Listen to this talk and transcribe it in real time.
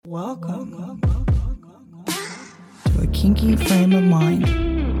Welcome to a kinky frame of mind.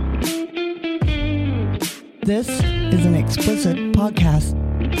 This is an explicit podcast.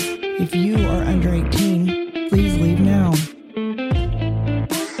 If you are under 18, please leave now.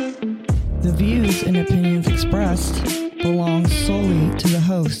 The views and opinions expressed belong solely to the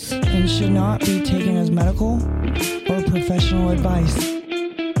hosts and should not be taken as medical or professional advice.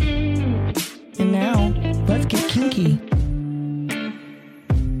 And now, let's get kinky.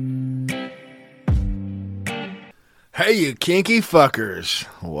 Hey, you kinky fuckers.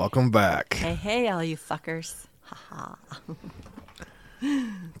 Welcome back. Hey, all you fuckers. Ha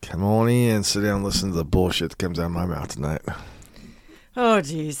Come on in and sit down and listen to the bullshit that comes out of my mouth tonight. Oh,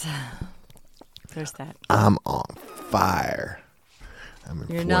 jeez. There's that. I'm on fire.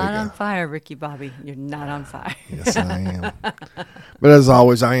 You're not on fire, Ricky Bobby. You're not on fire. Yes, I am. But as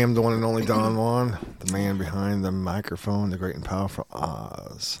always, I am the one and only Don Juan, the man behind the microphone, the great and powerful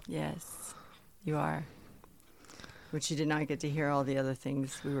Oz. Yes, you are. Which you did not get to hear all the other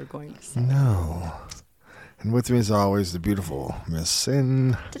things we were going to say. No. And with me, as always, the beautiful Miss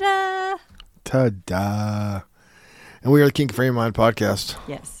Sin. Ta-da! Ta-da. And we are the Kinky Frame of Mind podcast.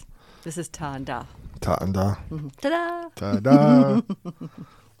 Yes. This is Ta-da. Ta-da. Mm-hmm. Ta-da! Ta-da.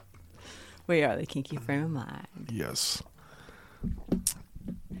 We are the Kinky Frame of Mind. Yes.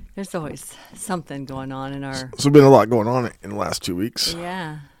 There's always something going on in our... So there's been a lot going on in the last 2 weeks.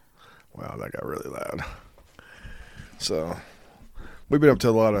 Yeah. Wow, that got really loud. So, we've been up to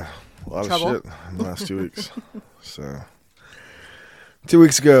a lot of shit in the last 2 weeks. So, 2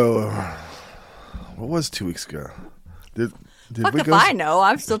 weeks ago, what was 2 weeks ago? Did Fuck we if go? I know.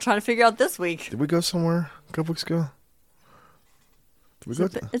 I'm still trying to figure out this week. Did we go somewhere a couple weeks ago? Did we go?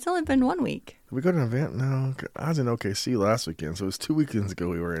 It's only been 1 week. Did we go to an event? No, I was in OKC last weekend, so it was 2 weekends ago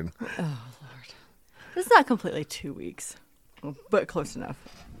we were in. Oh, Lord. It's not completely 2 weeks, but close enough.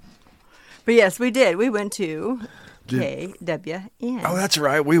 But yes, we did. We went to KWN. Oh, that's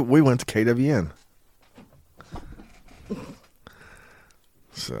right. We went to KWN.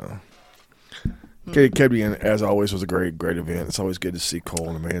 So, KWN, as always, was a great event. It's always good to see Cole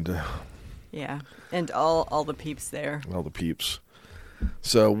and Amanda. Yeah, and all the peeps there. All the peeps.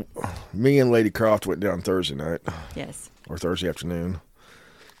 So, me and Lady Croft went down Thursday night. Yes. Or Thursday afternoon.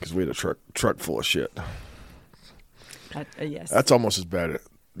 Because we had a truck full of shit. Yes. That's almost as bad.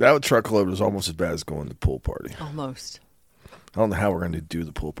 That truckload was almost as bad as going to the pool party. Almost. I don't know how we're going to do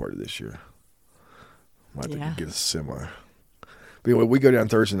the pool party this year. Might have to get a semi. But anyway, we go down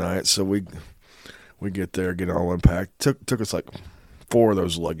Thursday night, so we get there, get it all unpacked. Took us like 4 of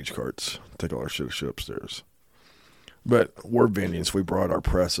those luggage carts. Take all our shit upstairs. But we're vending, so we brought our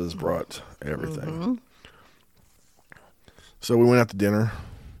presses, brought everything. Mm-hmm. So we went out to dinner.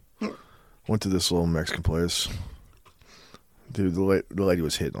 Went to this little Mexican place. Dude, the lady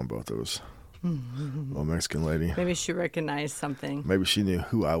was hitting on both of us. Little Mexican lady. Maybe she recognized something. Maybe she knew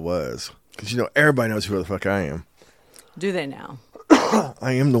who I was. Because, everybody knows who the fuck I am. Do they now?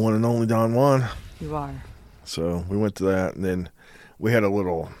 I am the one and only Don Juan. You are. So we went to that, and then we had a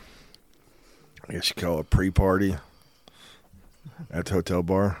little, I guess you call it a pre-party at the hotel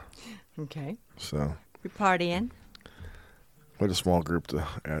bar. Okay. So We partying. we had a small group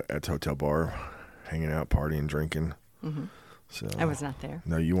at the hotel bar, hanging out, partying, drinking. Mm-hmm. So I was not there.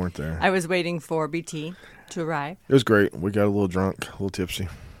 No, you weren't there. I was waiting for BT to arrive. It was great. We got a little drunk, a little tipsy.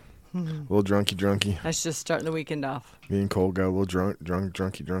 A little drunky. That's just starting the weekend off. Me and Cole got a little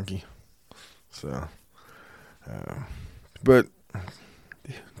drunky. So, but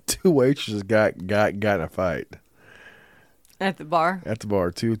 2 waitresses got in a fight. At the bar? At the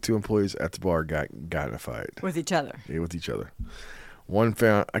bar. Two employees at the bar got in a fight. With each other? Yeah, with each other.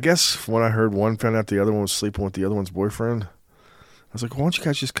 I guess from what I heard, one found out the other one was sleeping with the other one's boyfriend. I was like, why don't you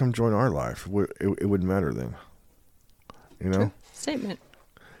guys just come join our life? It wouldn't matter then. True statement.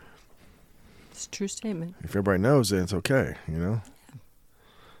 It's a true statement. If everybody knows, then it's okay,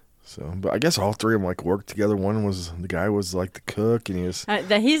 So, but I guess all 3 of them worked together. The guy was like the cook, and he was.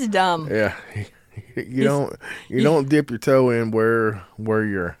 He's dumb. Yeah, you don't dip your toe in where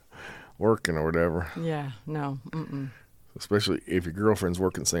you're working or whatever. Yeah, no. Mm-mm. Especially if your girlfriend's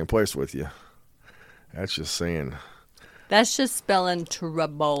working the same place with you. That's just saying. That's just spelling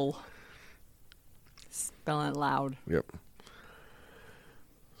trouble. Spelling it loud. Yep.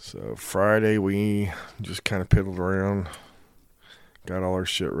 So Friday we just kind of piddled around, got all our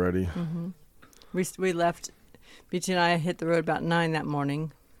shit ready. Mm-hmm. We left. BT and I hit the road about 9 that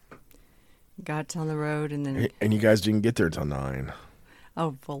morning. Got on the road and then. And you guys didn't get there until 9.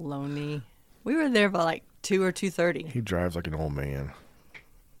 Oh, baloney! We were there by 2 or 2:30. He drives like an old man.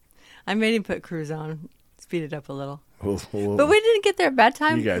 I made him put cruise on, speed it up a little. But we didn't get there at bad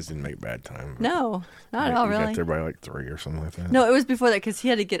time. You guys didn't make bad time. No, not at all, You really. got there by like 3 or something like that. No, it was before that because he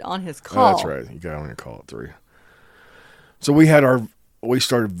had to get on his call. Oh, that's right. You got on your call at 3. So we had we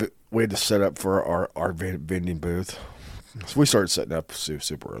had to set up for our vending booth. So we started setting up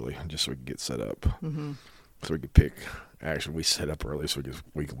super early just so we could get set up. Mm-hmm. So we could pick. Actually, we set up early so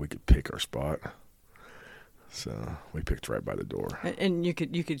we could pick our spot. So we picked right by the door. And you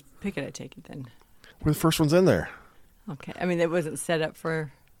could pick it, I take it then. We're the first ones in there. Okay. I mean, it wasn't set up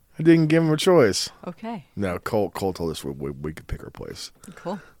for... I didn't give them a choice. Okay. No, Cole told us we could pick our place.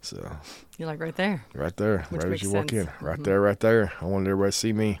 Cool. So you're like right there. right there, Which right makes as you walk sense. in. Right there. I wanted everybody to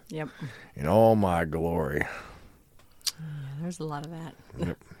see me Yep. in all my glory. Yeah, there's a lot of that.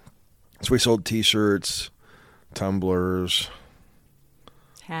 Yep. So we sold T-shirts, tumblers,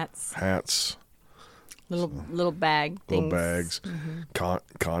 Hats. Little bag things. little bags,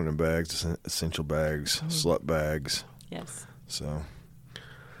 condom bags, essential bags, slut bags. Yes. So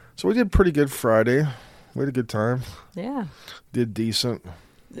we did pretty good Friday. We had a good time. Yeah. Did decent.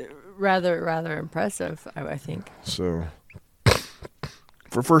 Rather impressive, I think. So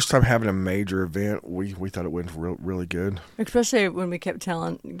for first time having a major event, we thought it went really good. Especially when we kept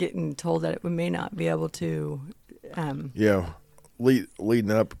getting told that we may not be able to. Yeah,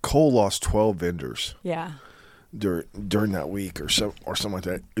 leading up, Cole lost 12 vendors. Yeah. During that week or something like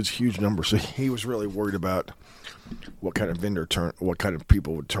that. It's a huge number. So he was really worried about what kind of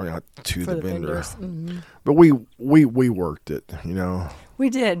people would turn out to For the vendor. vendors. Mm-hmm. But we worked it, you know. We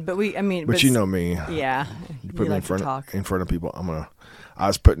did, but But you know me. Yeah. You put me like in front of people. I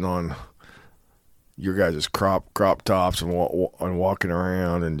was putting on your guys' crop tops and walking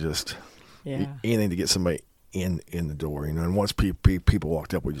around and just anything to get somebody in the door, you know. And once people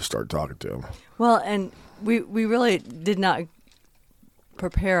walked up, we just started talking to them. Well, and we really did not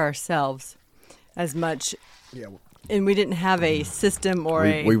prepare ourselves as much. Yeah. And we didn't have a system or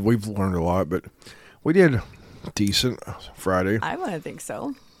we've learned a lot, but we did decent Friday. I want to think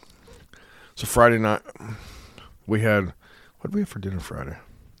so. So Friday night, we had, what did we have for dinner Friday?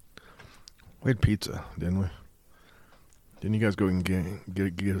 We had pizza, didn't we? Didn't you guys go and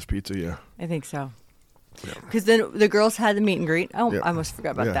get us pizza? Yeah. I think so. Because then the girls had the meet and greet. Oh, I almost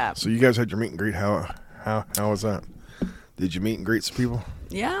forgot about that. So you guys had your meet and greet. How was that? Did you meet and greet some people?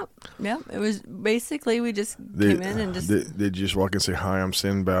 Yeah. It was basically we just came in and just. Did you just walk in and say hi? I'm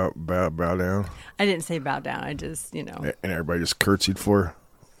Sin. Bow down. I didn't say bow down. I just And everybody just curtsied for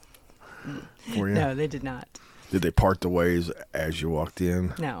you. No, they did not. Did they part the ways as you walked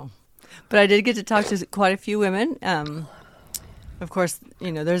in? No, but I did get to talk to quite a few women. Of course,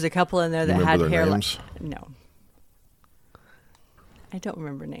 there's a couple in there that had hair. Names? No, I don't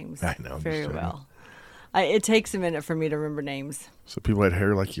remember names. I know very well. It takes a minute for me to remember names. So people had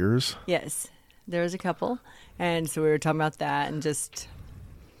hair like yours? Yes, there was a couple, and so we were talking about that and just,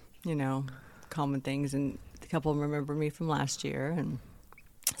 common things. And a couple remember me from last year, and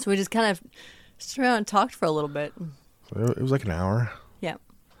so we just kind of stood around and talked for a little bit. So it was like an hour. Yep.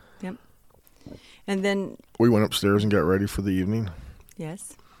 And then we went upstairs and got ready for the evening.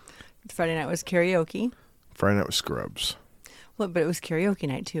 Yes. Friday night was karaoke. Friday night was Scrubs. Well, but it was karaoke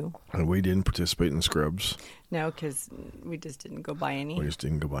night too. And we didn't participate in Scrubs. No, because we just didn't go by any.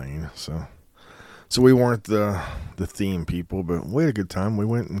 So we weren't the theme people, but we had a good time. We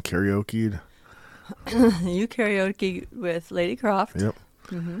went and karaoke'd. You karaoke with Lady Croft. Yep.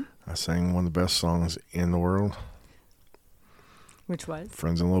 Mm-hmm. I sang one of the best songs in the world. Which was?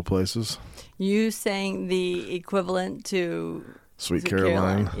 Friends in Low Places. You sang the equivalent to Sweet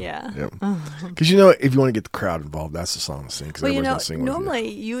Caroline. Yeah. Yep. Because if you want to get the crowd involved, that's the song to sing. Because everybody's going to sing normally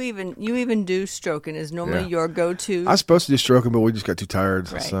with you. you even do Strokin' is normally your go-to. I was supposed to do Strokin', but we just got too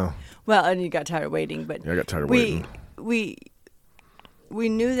tired. Right. So. Well, and you got tired of waiting, but I got tired of waiting. We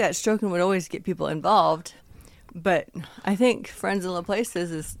knew that Strokin' would always get people involved, but I think Friends in Low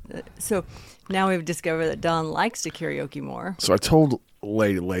Places is so. Now we've discovered that Don likes to karaoke more. So I told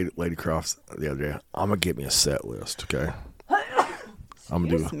Lady Croft the other day, I'm gonna get me a set list, okay? I'm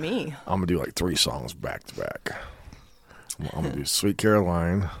gonna do like 3 songs back to back. I'm gonna do Sweet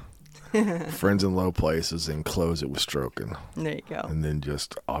Caroline, Friends in Low Places, and close it with Strokin'. There you go. And then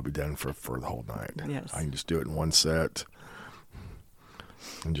I'll be done for the whole night. Yes. I can just do it in one set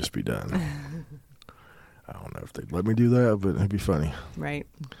and just be done. I don't know if they'd let me do that, but it'd be funny. Right.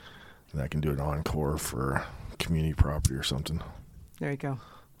 And I can do an encore for community property or something. There you go.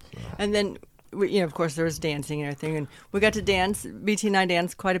 So. And then, of course, there was dancing and everything. And we got to dance. BT and I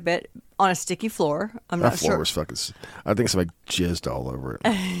danced quite a bit on a sticky floor. I'm That not floor sure. was fucking. I think somebody jizzed all over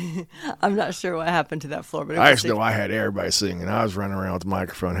it. I'm not sure what happened to that floor, but it was I just sticky. know I had everybody singing. I was running around with the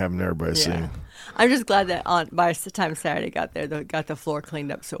microphone having everybody sing. I'm just glad that by the time Saturday got there, they got the floor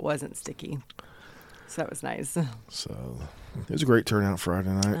cleaned up so it wasn't sticky. So that was nice. So it was a great turnout Friday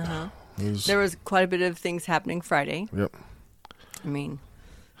night. There was quite a bit of things happening Friday. Yep. I mean,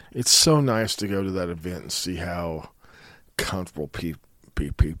 It's so nice to go to that event and see how comfortable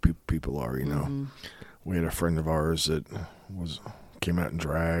people are, you know. We had a friend of ours that came out in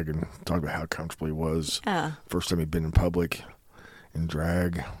drag and talked about how comfortable he was. First time he'd been in public in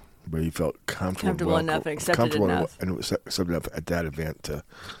drag, but he felt comfortable enough and accepted enough. And it was accepted enough at that event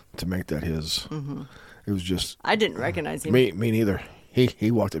to make that his. It was just. I didn't recognize him. Me neither.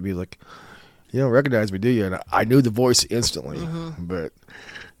 He walked up to me like, "You don't recognize me, do you?" And I knew the voice instantly, but.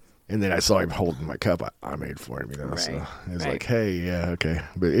 And then I saw him holding my cup I made for him, you know. Right, So it was right. like, hey, yeah, okay.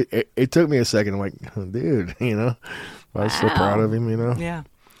 But it took me a second. I'm like, oh, dude, you know. I was so proud of him, you know. Yeah.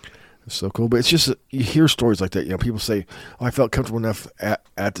 It's so cool. But it's just, you hear stories like that. You know, people say, oh, I felt comfortable enough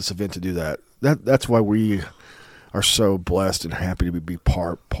at this event to do that. That's why we are so blessed and happy to be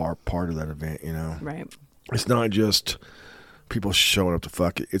part of that event, you know. Right. It's not just people showing up to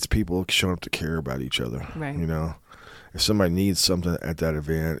fuck it. It's people showing up to care about each other, Right. you know. If somebody needs something at that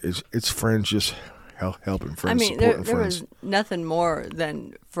event, it's friends just helping friends, I mean, supporting there friends. was nothing more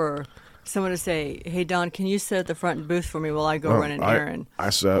than for someone to say, "Hey, Don, can you sit at the front booth for me while I go run an errand?" I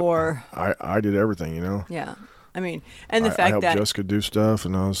sat. Or I did everything, you know. yeah, I mean, and the I fact helped that Jessica do stuff,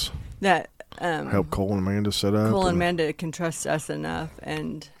 and I was helped Cole and Amanda set up. Cole and Amanda can trust us enough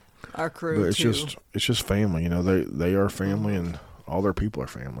and our crew But it's too. just family, you know. They are family, and all their people are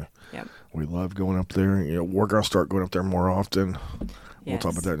family. Yep. We love going up there. You know, we're gonna start going up there more often. We'll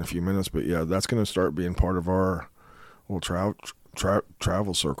talk Yes. about that in a few minutes, but yeah, that's gonna start being part of our little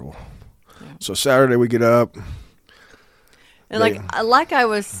travel circle. Yeah. So Saturday we get up. And like I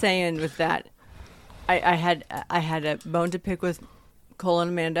was saying with that, I had a bone to pick with Cole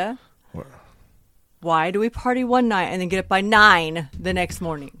and Amanda. What? Why do we party one night and then get up by 9 the next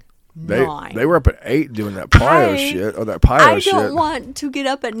morning? They 9. were up at 8 doing that Pio shit. Oh, that Pio shit. I don't want to get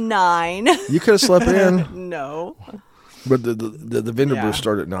up at 9. You could have slept in. No. But the vendor Yeah. booth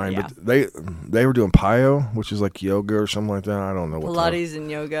started at 9. Yeah. But they were doing Pio, which is like yoga or something like that. I don't know what. Pilates and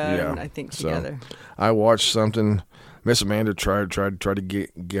yoga, and I think So, together. I watched something. Miss Amanda tried to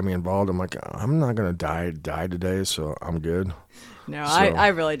get me involved. I'm like, I'm not gonna die today, so I'm good. No, So- I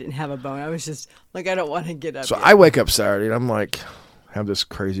really didn't have a bone. I was just like, I don't want to get up. So yet. I wake up Saturday and I'm like, have this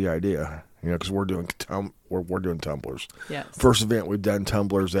crazy idea, you know, because we're doing tumblers. Yes. First event we've done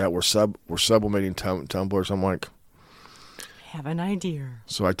tumblers at. We're sublimating tumblers. I'm like, have an idea.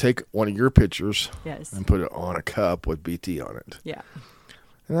 so I take one of your pictures Yes. and put it on a cup with BT on it. Yeah.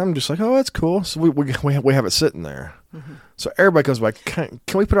 And I'm just like, oh, that's cool. So we have it sitting there. So everybody comes by, can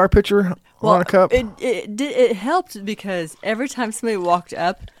we put our picture on a cup? It helped because every time somebody walked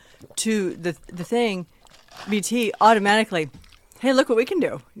up to the thing, BT automatically, hey, look what we can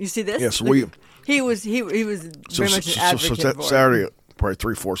do. You see this? Yes, Look, he was very much an advocate so for it. Saturday, probably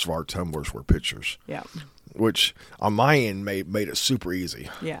 3/4 of our tumblers were pictures, Yeah. which on my end made it super easy.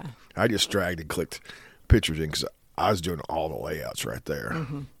 Yeah. I just dragged and clicked pictures in because I was doing all the layouts right there.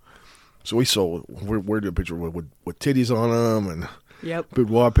 So we're doing pictures with titties on them and Yep.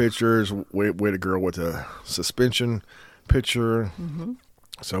 boudoir pictures. We had a girl with a suspension picture.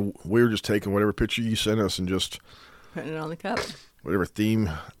 So we were just taking whatever picture you sent us and just Putting it on the cup. whatever theme.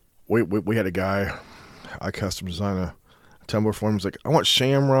 We had a guy, I custom designed a tumbler for him. He's like, I want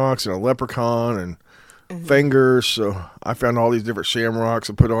shamrocks and a leprechaun and fingers. So I found all these different shamrocks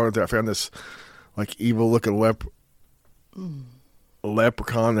and put on it. I found this like evil looking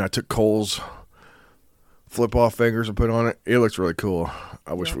leprechaun that I took Cole's flip off fingers and put on it. It looks really cool.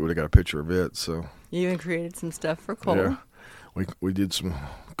 I wish we would have got a picture of it. So You even created some stuff for Cole. yeah, we did some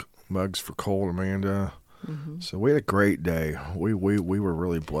mugs for Cole and Amanda. So we had a great day. We were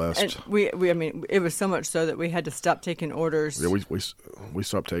really blessed. And we I mean, it was so much so that we had to stop taking orders. Yeah, we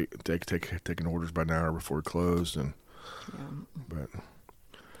stopped taking orders by an hour before we closed, and but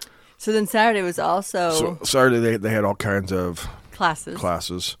So then Saturday was also so Saturday they had all kinds of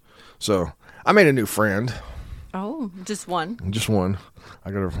classes. So I made a new friend, Oh, just one. just one.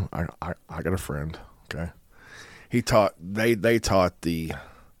 I got a friend. Okay, they taught the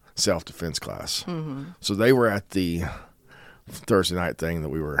self-defense class. So they were at the Thursday night thing that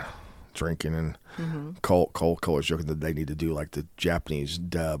we were drinking, and Cole was joking that they need to do like the Japanese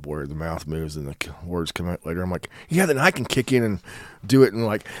dub where the mouth moves and the words come out later. I'm like, yeah, then I can kick in and do it and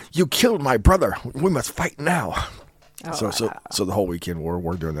like, you killed my brother. We must fight now. Oh, So the whole weekend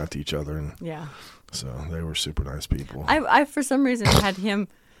we're doing that to each other, and yeah. so they were super nice people. I for some reason had him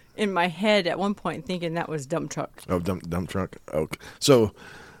in my head at one point thinking that was dump truck. Oh, dump truck. Okay, so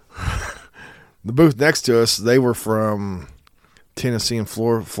the booth next to us, they were from Tennessee and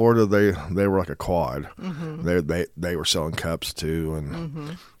Florida. They were like a quad. Mm-hmm. They were selling cups too,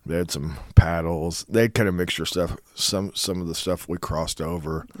 and they had some paddles. They had kind of mixture stuff. Some of the stuff we crossed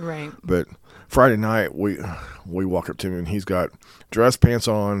over. Right. But Friday night we walk up to him and he's got dress pants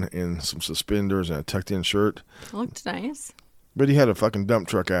on and some suspenders and a tucked in shirt. Looked nice. But he had a fucking dump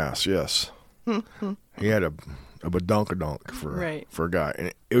truck ass. Yes. He had a badonkadonk for a guy,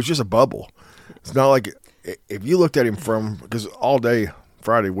 and it was just a bubble. It's not like if you looked at him because all day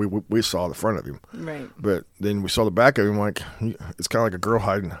Friday we saw the front of him, right? But then we saw the back of him. Like it's kind of like a girl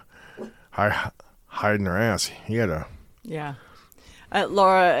hiding her ass. He had a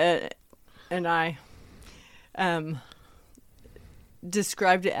Laura and I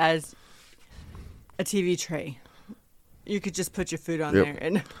described it as a TV tray. You could just put your food on there,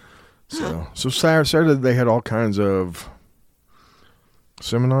 and so Saturday they had all kinds of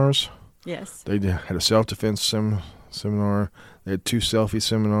seminars. Yes, they had a self-defense seminar. They had 2 selfie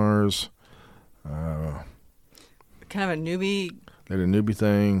seminars. Kind of a newbie. They had a newbie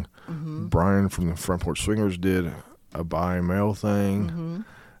thing. Mm-hmm. Brian from the Front Porch Swingers did a bi-male thing,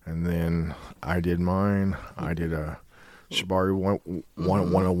 and then I did mine. I did a Shibari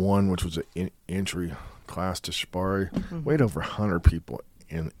 101, which was an entry class to Shibari. We had over 100 people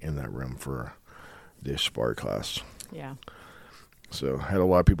in that room for the Shibari class. Yeah. So had a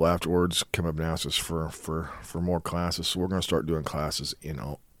lot of people afterwards come up and ask us for more classes. So we're going to start doing classes in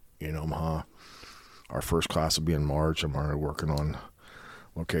Omaha. Our first class will be in March. I'm already working on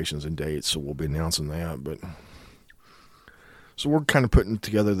locations and dates, so we'll be announcing that. But so we're kind of putting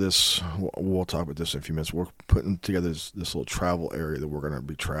together this. We'll talk about this in a few minutes. We're putting together this little travel area that we're going to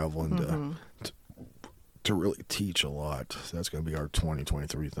be traveling to really teach a lot. So that's going to be our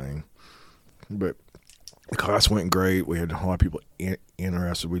 2023 thing. But the class went great. We had a lot of people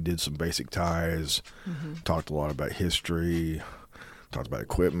interested. We did some basic ties, talked a lot about history, talked about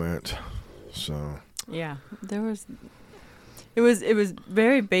equipment. So yeah, it was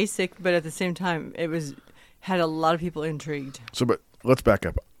very basic, but at the same time, had a lot of people intrigued. So, but let's back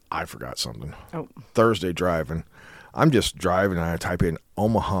up. I forgot something. Oh, Thursday driving. I'm just driving and I type in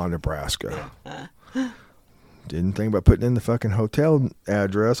Omaha, Nebraska. Didn't think about putting in the fucking hotel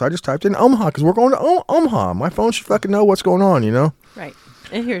address. I just typed in Omaha because we're going to Omaha. My phone should fucking know what's going on, you know? Right.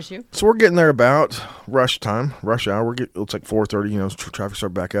 It hears you. So we're getting there about rush hour. It's like 4:30, you know, traffic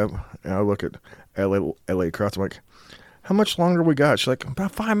start back up. And I look at LA Cross. I'm like, how much longer we got? She's like,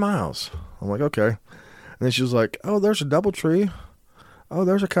 about 5 miles. I'm like, okay. And then she was like, oh, there's a DoubleTree. Oh,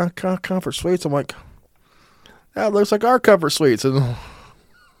 there's a Comfort Suites. I'm like, that looks like our Comfort Suites. And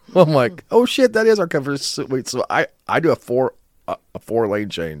I'm like, oh shit, that is our Comfort Suite. So I do a 4-lane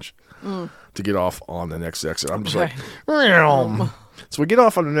change to get off on the next exit. I'm just like, so we get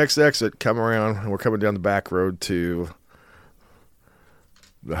off on the next exit, come around, and we're coming down the back road to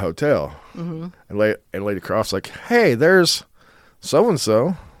the hotel. And Lady Croft's like, hey, there's so and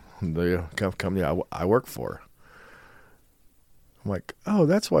so, the company I work for. I'm like, oh,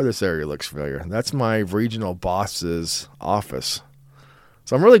 that's why this area looks familiar. That's my regional boss's office.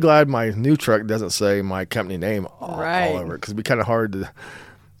 So I'm really glad my new truck doesn't say my company name all over it, because it'd be kind of hard to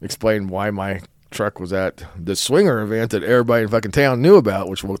explain why my truck was at the swinger event that everybody in fucking town knew about,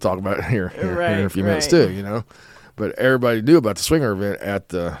 which we'll talk about here in a few minutes too, you know. But everybody knew about the swinger event at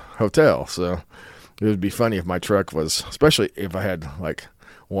the hotel, so it would be funny if my truck was, especially if I had like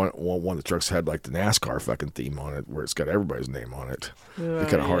one of the trucks had like the NASCAR fucking theme on it, where it's got everybody's name on it. It'd be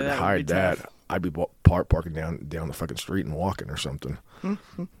kind of hard to hide that. I'd be parking down the fucking street and walking or something. I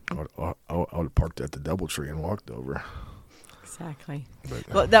would have parked at the DoubleTree and walked over. Exactly.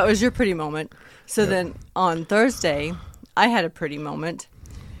 Well, that was your pretty moment. So then on Thursday, I had a pretty moment.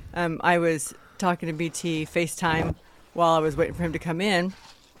 I was talking to BT FaceTime while I was waiting for him to come in.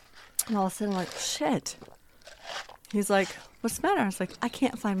 And all of a sudden, I'm like, shit. He's like, what's the matter? I was like, I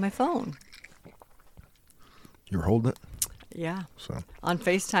can't find my phone. You were holding it? Yeah. So on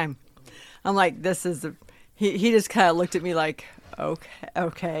FaceTime. I'm like, this is the... He just kind of looked at me like,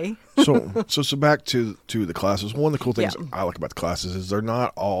 okay. So back to the classes. One of the cool things I like about the classes is they're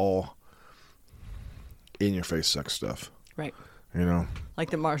not all in-your-face sex stuff. Right. You know?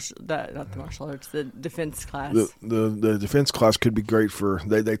 Like not the martial arts, the defense class. The defense class could be great for...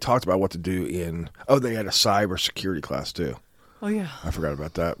 They talked about what to do in... Oh, they had a cybersecurity class, too. Oh, yeah. I forgot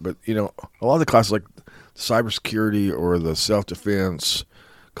about that. But, you know, a lot of the classes, like cybersecurity or the self-defense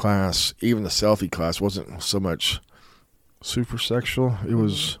class, even the selfie class, wasn't so much super sexual. It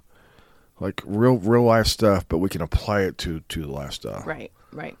was like real life stuff, but we can apply it to the lifestyle. Right.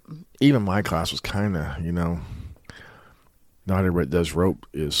 Even my class was kind of, not everybody that does rope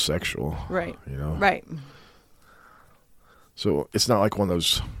is sexual. Right. Right. So it's not like one of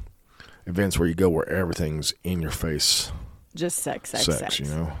those events where you go where everything's in your face. Just sex.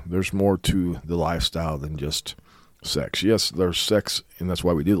 There's more to the lifestyle than just sex. Yes, there's sex, and that's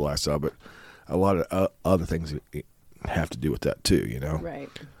why we do the lifestyle, but a lot of other things have to do with that too, Right.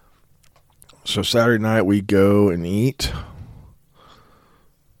 So Saturday night we go and eat.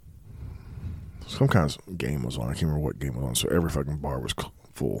 Some kind of game was on. I can't remember what game was on. So every fucking bar was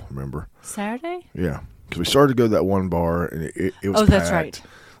full, remember? Saturday? Yeah. Because we started to go to that one bar, and it was packed. That's right.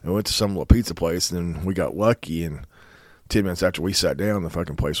 And we went to some little pizza place, and then we got lucky, and 10 minutes after we sat down, the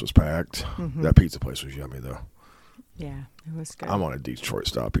fucking place was packed. Mm-hmm. That pizza place was yummy, though. Yeah, it was good. I'm on a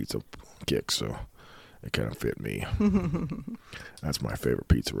Detroit-style pizza kick, so it kind of fit me. That's my favorite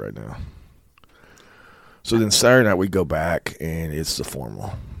pizza right now. So then Saturday night we go back, and it's the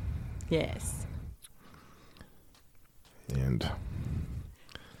formal. Yes. And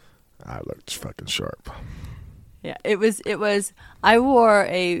I looked fucking sharp. Yeah, it was. I wore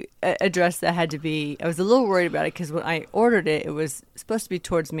a dress that had to be. I was a little worried about it because when I ordered it, it was supposed to be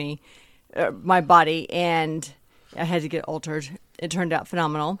towards me, my body, and I had to get altered. It turned out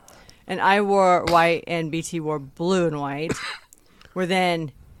phenomenal, and I wore white, and BT wore blue and white. Where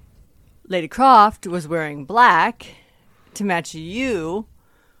then, Lady Croft was wearing black to match you,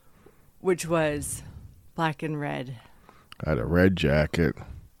 which was black and red. I had a red jacket,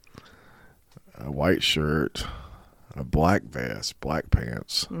 a white shirt, a black vest, black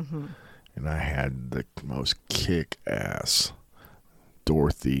pants, and I had the most kick-ass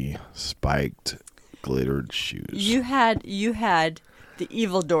Dorothy spiked glittered shoes. You had the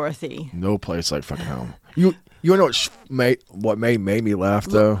evil Dorothy. No place like fucking home. You know what made me laugh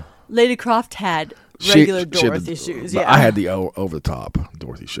though? Lady Croft had regular Dorothy shoes. Yeah, I had the over the top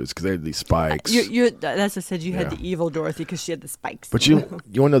Dorothy shoes because they had these spikes. That's what I said. You had the evil Dorothy because she had the spikes. But you want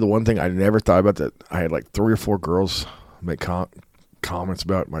to know the one thing I never thought about, that I had like 3 or 4 girls make comments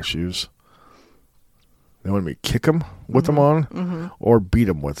about my shoes. They wanted me to kick them with them on, or beat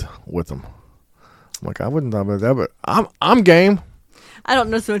them with them. I'm like, I wouldn't thought about that, but I'm game. I don't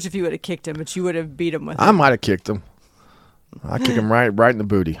know so much if you would have kicked him, but you would have beat him with him. I might have kicked him. I kick him right in the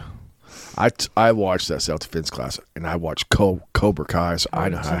booty. I watched that self-defense class, and I watched Cobra Kai, so I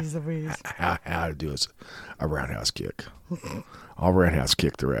know how to do a roundhouse kick. I'll roundhouse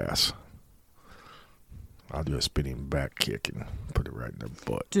kick their ass. I'll do a spinning back kick and put it right in their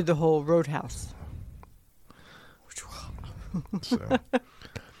butt. Do the whole roadhouse.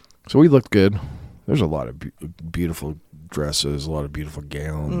 So we looked good. There's a lot of beautiful dresses, a lot of beautiful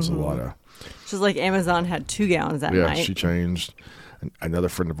gowns, a lot of... Just like Amazon had 2 gowns that night. Yeah, she changed. Another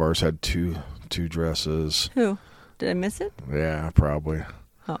friend of ours had two dresses. Who? Did I miss it? Yeah, probably.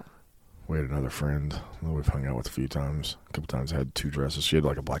 Oh. We had another friend that we've hung out with a few times. A couple times had 2 dresses. She had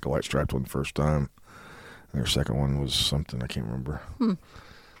like a black and white striped one the first time. And her second one was something I can't remember.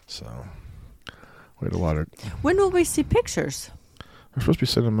 So we had a lot of... When will we see pictures? We're supposed to be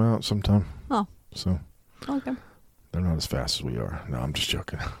sending them out sometime. Oh. So. Okay. They're not as fast as we are. No, I'm just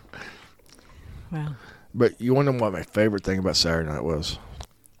joking. Well. But you want to know what my favorite thing about Saturday night was?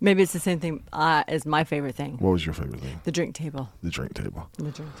 Maybe it's the same thing as my favorite thing. What was your favorite thing? The drink table. The drink table. The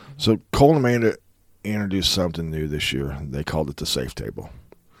drink table. So Cole and Amanda introduced something new this year. They called it the safe table.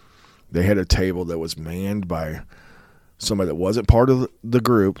 They had a table that was manned by somebody that wasn't part of the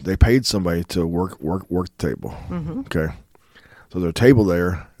group. They paid somebody to work the table. Okay. So there's a table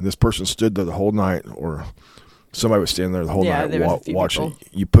there, and this person stood there the whole night, or somebody was standing there the whole night watching.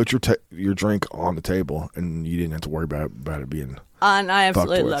 You put your drink on the table, and you didn't have to worry about it being. And I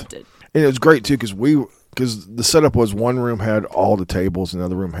absolutely loved it. And it was great too because the setup was one room had all the tables, and the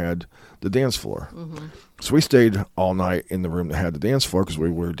other room had the dance floor. So we stayed all night in the room that had the dance floor because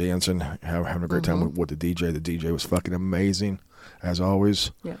we were dancing, having a great time with the DJ. The DJ was fucking amazing, as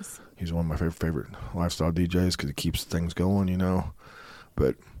always. Yes. He's one of my favorite lifestyle DJs because he keeps things going,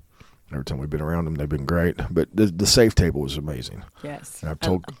 But every time we've been around them, they've been great. But the safe table was amazing. Yes. And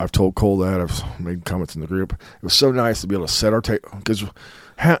I've told Cole that. I've made comments in the group. It was so nice to be able to set our table. Because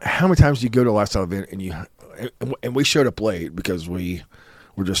how many times do you go to a lifestyle event and we showed up late because we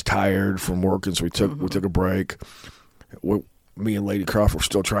were just tired from working, so we took a break. Me and Lady Croft were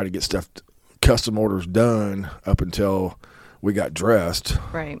still trying to get stuff, custom orders done up until we got dressed.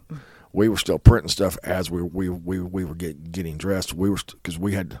 Right. We were still printing stuff as we were getting dressed. We were because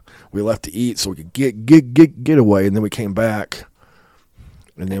we left to eat so we could get away, and then we came back,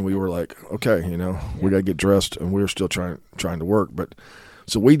 And then we were like, okay, we got to get dressed, and we were still trying to work. But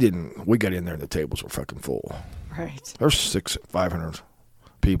so we got in there and the tables were fucking full. Right. There's 500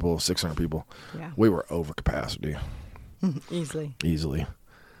 people, 600 people. Yeah. We were over capacity. Easily.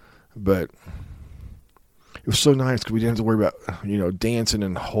 But it was so nice because we didn't have to worry about, dancing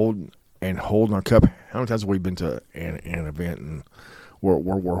and holding our cup. How many times have we been to an event and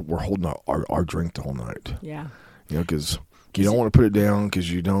we're holding our drink the whole night? Yeah. Because you don't want to put it down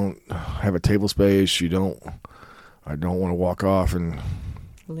because you don't have a table space. I don't want to walk off and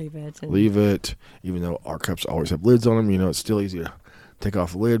leave it. Even though our cups always have lids on them, it's still easy to take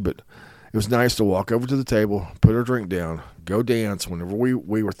off the lid. But it was nice to walk over to the table, put our drink down, go dance. Whenever we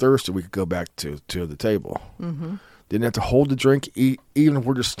were thirsty, we could go back to the table. Mm-hmm. Didn't have to hold the drink. Even if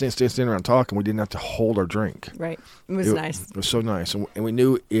we're just standing around talking, we didn't have to hold our drink. Right. It was nice. It was so nice. And we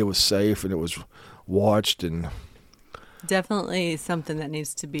knew it was safe and it was watched. And definitely something that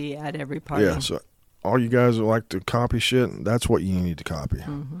needs to be at every party. Yeah, so all you guys who like to copy shit, that's what you need to copy.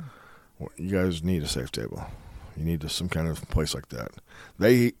 Mm-hmm. You guys need a safe table. You need some kind of place like that.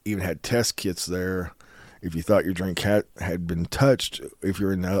 They even had test kits there. If you thought your drink had been touched, if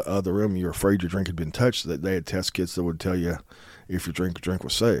you're in the other room, you're afraid your drink had been touched, that they had test kits that would tell you if your drink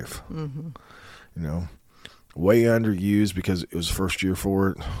was safe. Mm-hmm. Way underused because it was the first year for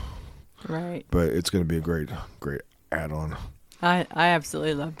it. Right. But it's going to be a great add-on. I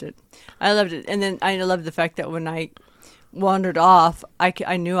absolutely loved it. I loved it. And then I loved the fact that when I wandered off,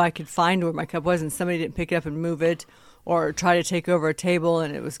 I knew I could find where my cup was, and somebody didn't pick it up and move it or try to take over a table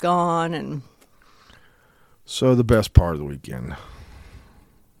and it was gone. And so the best part of the weekend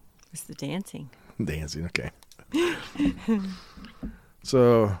was the dancing. Dancing, okay.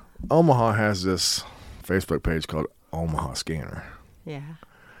 So Omaha has this Facebook page called Omaha Scanner. Yeah.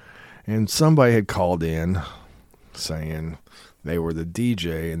 And somebody had called in saying they were the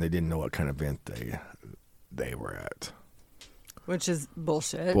DJ and they didn't know what kind of event they were at. Which is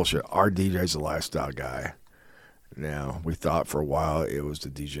bullshit. Bullshit. Our DJ's a lifestyle guy. Now, we thought for a while it was the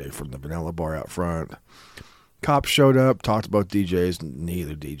DJ from the Vanilla Bar out front. Cops showed up, talked about DJs.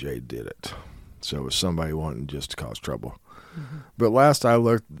 Neither DJ did it. So it was somebody wanting just to cause trouble. Mm-hmm. But last I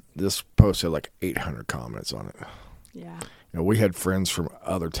looked, this post had like 800 comments on it. Yeah. We had friends from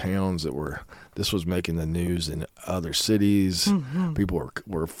other towns this was making the news in other cities. Mm-hmm. People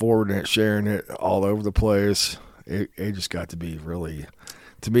were forwarding it, sharing it all over the place. It just got to be really,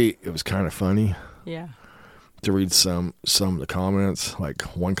 to me, it was kind of funny. Yeah. To read some of the comments. Like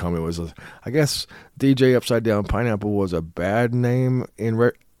one comment was, I guess DJ Upside Down Pineapple was a bad name in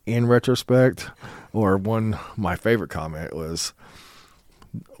retrospect. Or my favorite comment was,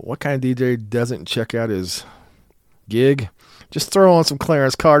 what kind of DJ doesn't check out his gig? Just throw on some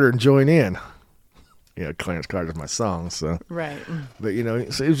Clarence Carter and join in. Clarence Carter's my song, so. Right. But,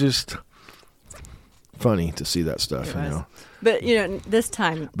 so it was just funny to see that stuff, But, this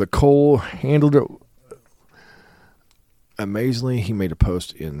time. But Cole handled it amazingly. He made a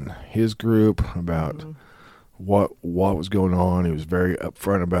post in his group about what was going on. He was very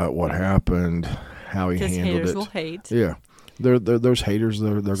upfront about what happened, how he handled it. Because haters will hate. Yeah. There's haters,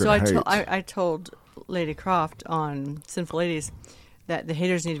 they're going to hate. I told Lady Croft on Sinful Ladies that the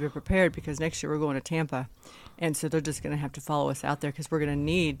haters need to be prepared because next year we're going to Tampa. And so they're just going to have to follow us out there because we're going to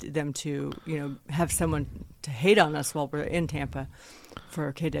need them to, have someone to hate on us while we're in Tampa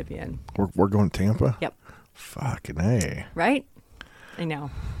for KWN. We're going to Tampa? Yep. Fucking A. Right? I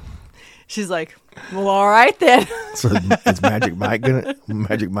know. She's like, well, all right then. So is Magic Mike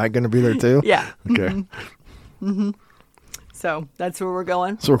gonna be there too? Yeah. Okay. Mm-hmm. Mm-hmm. So that's where we're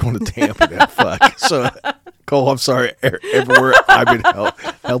going. So we're going to Tampa now. Fuck. So Cole, I'm sorry. Everywhere I've been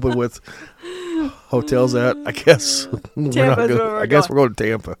helping with hotels at, I guess I guess we're going to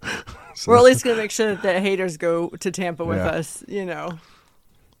Tampa. So. We're at least going to make sure that the haters go to Tampa with us.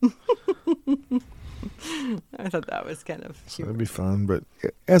 I thought that was kind of cute. That'd be fun, but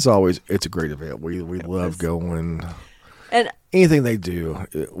as always, it's a great event. We love going, and anything they do,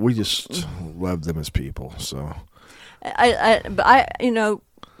 we just love them as people. So,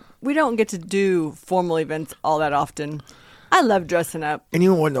 we don't get to do formal events all that often. I love dressing up. And you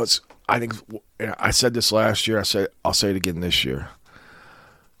know what? No, I think I said this last year. I'll say it again this year.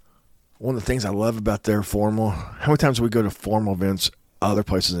 One of the things I love about their formal. How many times we go to formal events? Other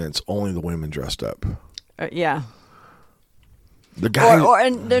places, and it's only the women dressed up. Yeah. The guy,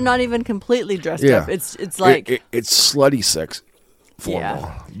 and they're not even completely dressed up. It's like it's slutty sex formal.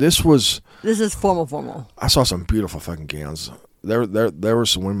 Yeah. This is formal. I saw some beautiful fucking gowns. There were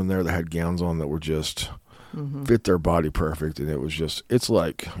some women there that had gowns on that were just fit their body perfect, and it's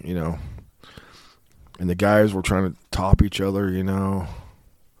like and the guys were trying to top each other.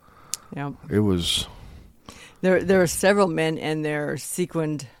 Yeah. It was. There were several men in their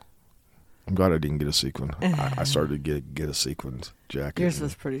sequined. I'm glad I didn't get a sequin. I started to get a sequined jacket. Yours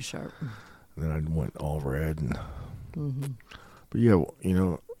was pretty sharp. And then I went all red. But yeah, you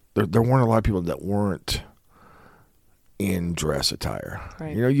know, there weren't a lot of people that weren't in dress attire.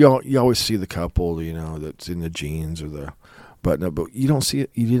 Right. You know, you always see the couple, you know, that's in the jeans or the button up, but you don't see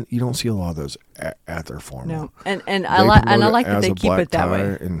it. You don't see a lot of those at their formal. No, and I like that they keep it that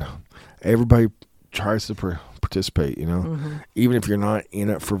way. And everybody tries to participate. You know, even if you're not in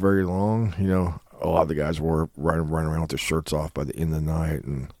it for very long, you know, a lot of the guys were running around with their shirts off by the end of the night,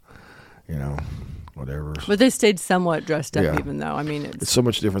 and you know, whatever. But they stayed somewhat dressed up, even though, I mean, it's so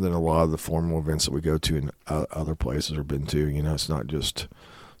much different than a lot of the formal events that we go to in other places or been to. You know, it's not just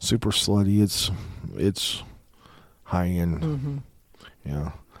super slutty. It's high end. You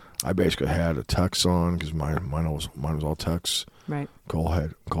know, I basically had a tux on because mine was all tux. Right. Cole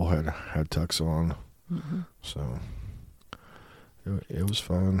had tux on. So it was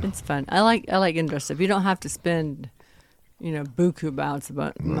fun. It's fun. I like getting dressed up. You don't have to spend, you know, buku amounts of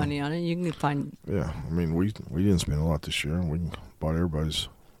money on it. You can find. Yeah, I mean, we didn't spend a lot this year. We bought everybody's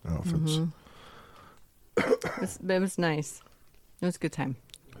outfits. It was nice. It was a good time.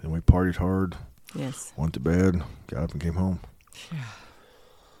 And we partied hard. Yes. Went to bed, got up and came home. Yeah.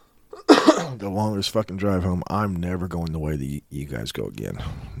 The longest fucking drive home. I'm never going the way that you guys go again.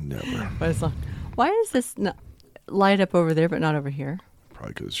 Never. But it's long. Why is this not light up over there but not over here?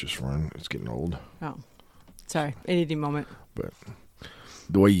 Probably because it's just run. It's getting old. Oh, sorry. ADD moment. But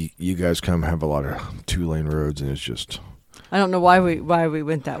the way you guys come have a lot of 2-lane roads, and it's just. I don't know why we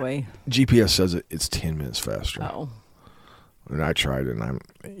went that way. GPS says it's 10 minutes faster. Oh. And I tried it, and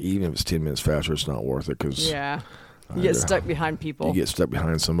even if it's 10 minutes faster, it's not worth it because. Yeah. You get stuck behind people. You get stuck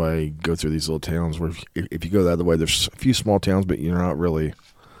behind somebody, go through these little towns where if you go the other way, there's a few small towns, but you're not really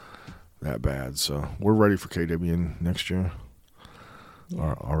that bad. So we're ready for KWN next year.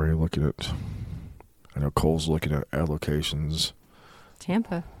 Yeah. Already looking at, I know Cole's looking at locations.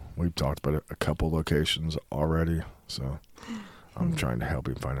 Tampa. We've talked about a couple locations already. So I'm trying to help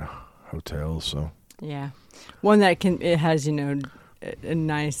him find a hotel. So yeah. One that it has, you know, a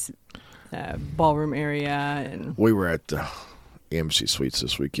nice ballroom area. And we were at the Embassy Suites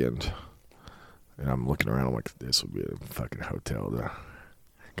this weekend, and I'm looking around. I'm like, this would be a fucking hotel,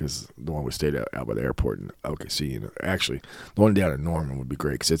 because the one we stayed at out by the airport in OKC, and actually the one down in Norman would be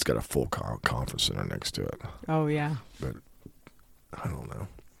great because it's got a full conference center next to it. Oh yeah. But I don't know.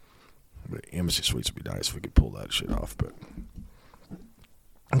 But Embassy Suites would be nice if we could pull that shit off. But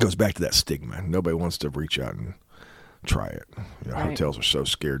it goes back to that stigma. Nobody wants to reach out and try it. You know, right. Hotels are so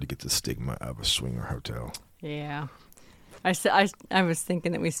scared to get the stigma of a swinger hotel. Yeah. I was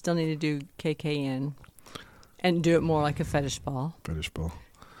thinking that we still need to do KKN and do it more like a fetish ball. Fetish ball.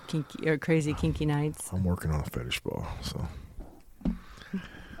 Kinky or crazy kinky nights. I'm working on a fetish ball.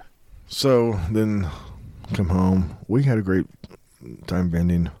 So then come home. We had a great time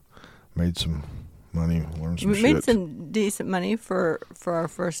bending. Made some money, learned some shit. We made some decent money for our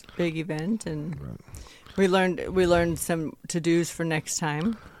first big event, and we learned some to-dos for next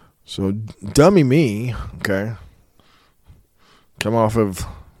time. So dummy me, okay, come off of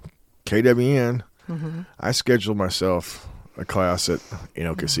KWN. I scheduled myself a class in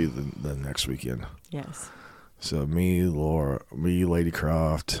OKC the next weekend. Yes. So me, Lady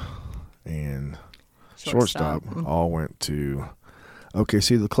Croft, and Shortstop all went to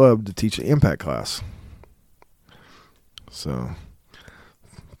OKC, the club, to teach an impact class. So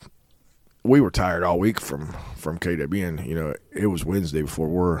we were tired all week from KWN. You know, it was Wednesday before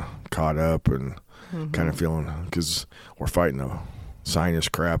we're caught up and kind of feeling, because we're fighting a sinus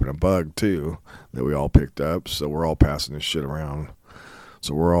crap and a bug too that we all picked up. So we're all passing this shit around.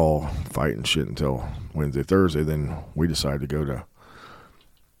 So we're all fighting shit until Wednesday, Thursday. Then we decided to go to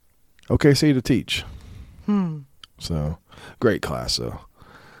OKC to teach. So great class though.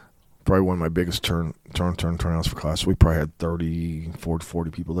 Probably one of my biggest turnouts for class. We probably had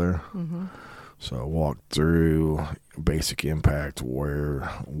 40 people there. So I walked through basic impact, where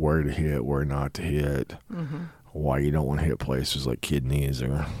to hit, where not to hit, why you don't want to hit places like kidneys,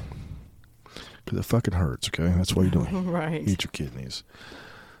 or because it fucking hurts. Okay, that's why you don't eat your kidneys.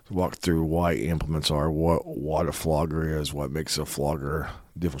 So walk through why implements are, what a flogger is, what makes a flogger,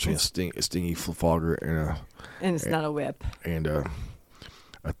 difference between a stingy flogger and it's not a whip, and a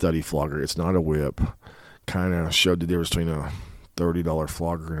thuddy flogger. It's not a whip. Kind of showed the difference between a $30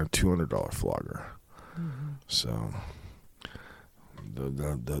 flogger and a $200 flogger. So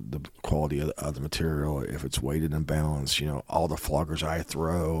the quality of the material, if it's weighted and balanced, you know, all the floggers I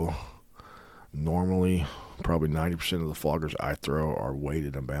throw Normally, probably 90% of the floggers I throw are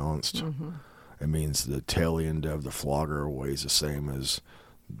weighted and balanced. Mm-hmm. It means the tail end of the flogger weighs the same as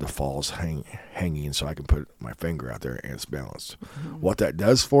the falls hanging, so I can put my finger out there and it's balanced. Mm-hmm. What that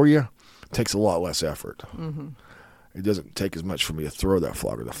does for you takes a lot less effort. Mm-hmm. It doesn't take as much for me to throw that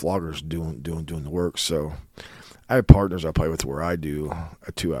flogger. The flogger's doing the work. So I have partners I play with where I do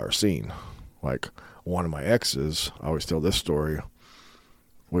a 2-hour scene. Like one of my exes, I always tell this story.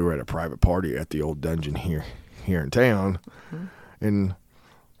 We were at a private party at the old dungeon here in town, Mm-hmm. and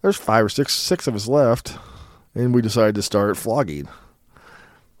there's 5 or 6 of us left, and we decided to start flogging.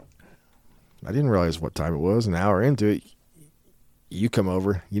 I didn't realize what time it was. An hour into it, you come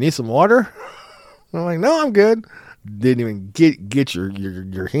over. You need some water? I'm like, no, I'm good. Didn't even get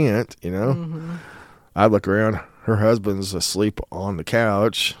your hint, you know. Mm-hmm. I look around. Her husband's asleep on the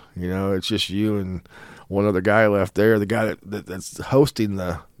couch. You know, it's just you and one other guy left there. The guy that's hosting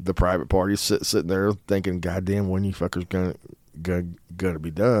the private party sitting there thinking, "Goddamn, when you fuckers gonna be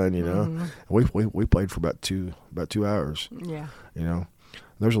done?" You know. Mm-hmm. We played for about 2 hours. Yeah. You know,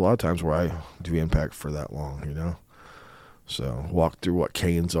 there's a lot of times where I do impact for that long. You know, so walk through what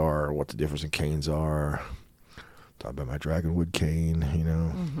canes are, what the difference in canes are. Talk about my dragonwood cane. You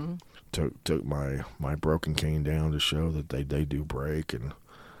know. Mm-hmm. Took my broken cane down to show that they do break and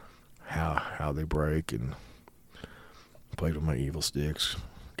how they break, and played with my evil sticks.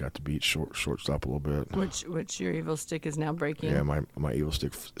 Got to beat shortstop a little bit. Which your evil stick is now breaking. Yeah, my evil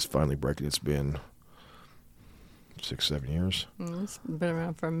stick is finally breaking. It's been 6-7 years. It's been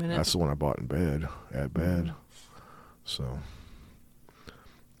around for a minute. That's the one I bought at bed. Mm-hmm. So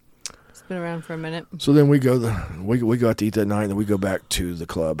It's been around for a minute. So then we go out to eat that night, and then we go back to the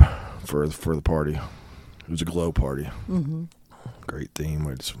club for the party. It was a glow party. Mm-hmm. Great theme.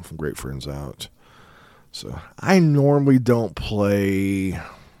 We had some great friends out. So I normally don't play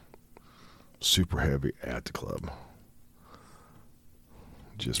super heavy at the club,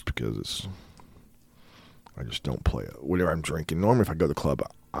 just because I just don't play it. Whenever I'm drinking, normally if I go to the club,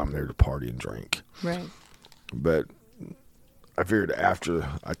 I'm there to party and drink. Right. But I figured after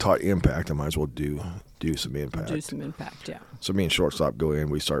I taught impact, I might as well do some impact. Do some impact, yeah. So me and shortstop go in,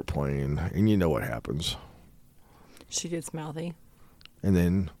 we start playing, and you know what happens. She gets mouthy. And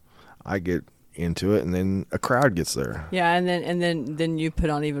then I get into it, and then a crowd gets there. Yeah, and then you put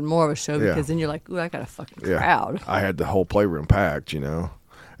on even more of a show because then you're like, ooh, I got a fucking crowd. I had the whole playroom packed, you know,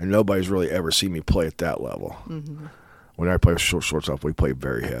 and nobody's really ever seen me play at that level. Mm-hmm. When I play shortstop, we play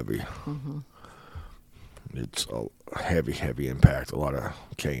very heavy. Mm-hmm. It's a heavy impact, a lot of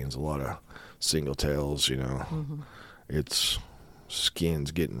canes, a lot of single tails, you know. Mm-hmm. It's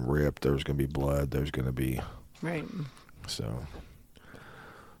skin's getting ripped. There's going to be blood. There's going to be... Right. So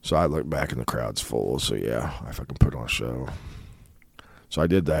I look back and the crowd's full. So yeah, I fucking put on a show. So I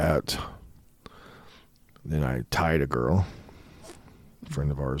did that. Then I tied a girl, a friend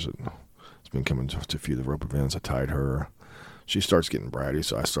of ours that's been coming to a few of the rope events. I tied her. She starts getting bratty,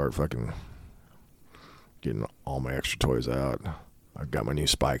 so I start fucking getting all my extra toys out. I got my new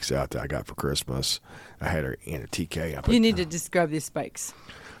spikes out that I got for Christmas. I had her in a TK. You need to describe these spikes.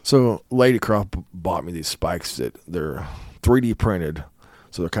 So Lady Croft bought me these spikes that they're 3D printed.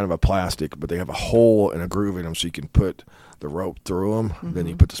 So they're kind of a plastic, but they have a hole and a groove in them so you can put the rope through them. Mm-hmm. Then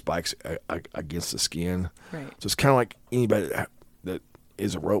you put the spikes against the skin. Right. So it's kind of like anybody that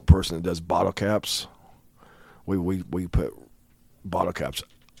is a rope person that does bottle caps. We put bottle caps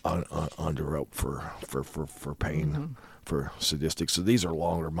under rope for pain, for sadistic. So these are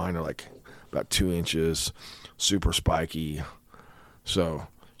longer. Mine are like about 2 inches, super spiky. So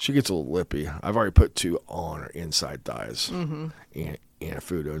she gets a little lippy. I've already put 2 on her inside thighs and a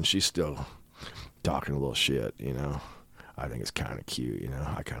Fudo, and she's still talking a little shit, you know. I think it's kind of cute, you know.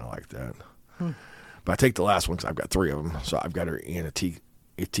 I kind of like that. But I take the last one because I've got 3 of them. So I've got her in a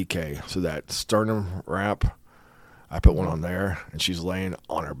TK. So that sternum wrap, I put one on there, and she's laying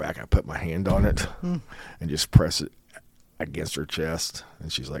on her back. I put my hand on it and just press it against her chest,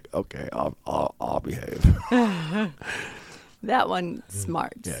 and she's like, "Okay, I'll behave." That one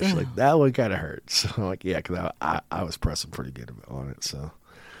smarts. Yeah, she's like, that one kind of hurts. I'm like, yeah, because I was pressing pretty good on it. So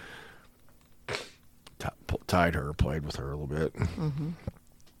tied her, played with her a little bit.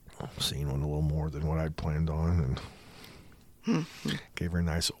 Seen one a little more than what I'd planned on, and gave her a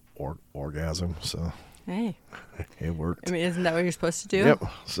nice orgasm. So hey, it worked. I mean, isn't that what you're supposed to do? Yep.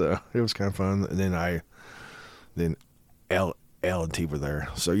 So it was kind of fun. And then Elle and T were there.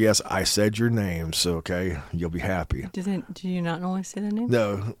 So yes, I said your name. So okay, you'll be happy. Do you not normally say their name?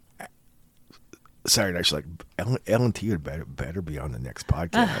 No, Saturday night, she's like, L&T would better be on the next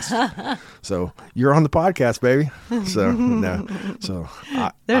podcast. So you're on the podcast, baby. So no, so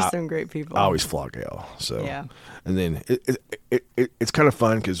there's some great people. I always flock L. So yeah, and then it's kind of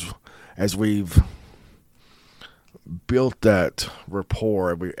fun because as we've built that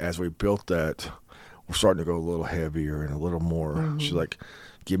rapport, as we built that, we're starting to go a little heavier and a little more. Mm-hmm. She's like,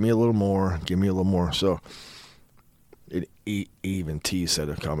 give me a little more. So even T said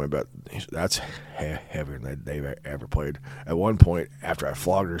a comment about that's heavier than they've ever played. At one point, after I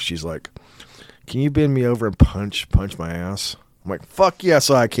flogged her, she's like, can you bend me over and punch my ass? I'm like, fuck yes,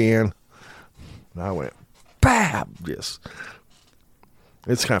 I can. And I went, bam! Yes.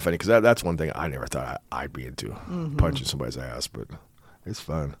 It's kind of funny because that's one thing I never thought I'd be into, punching somebody's ass, but it's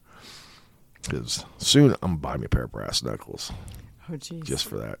fun. Because soon I'm buying me a pair of brass knuckles. Oh, jeez. Just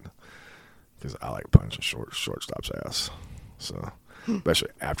for that. Because I like punching shortstop's ass. So, especially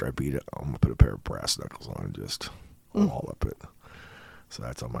after I beat it, I'm going to put a pair of brass knuckles on and just wall up it. So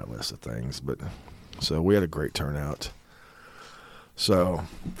that's on my list of things. But so we had a great turnout. So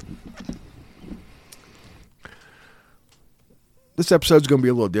this episode's going to be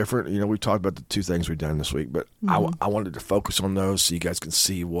a little different. You know, we talked about the two things we've done this week, but I wanted to focus on those so you guys can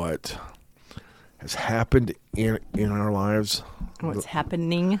see what has happened in our lives. What's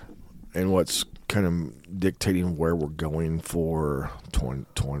happening. And what's kind of dictating where we're going for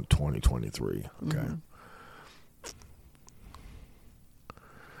 2023. Okay. Mm-hmm.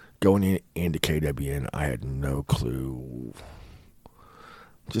 Going into KWN, I had no clue.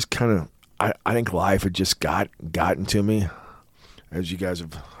 Just kind of, I think life had just gotten to me. As you guys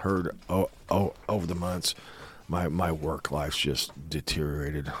have heard over the months, my work life's just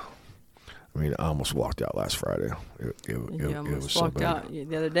deteriorated. I mean, I almost walked out last Friday. It was so bad. Walked out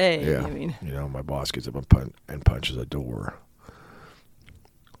the other day. Yeah. I mean, you know, my boss gets up and punches a door.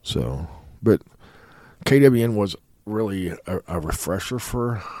 So, but KWN was really a refresher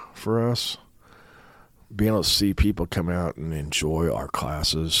for us. Being able to see people come out and enjoy our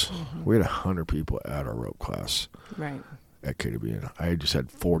classes. Mm-hmm. We had 100 people at our rope class. Right. At KWN. I just had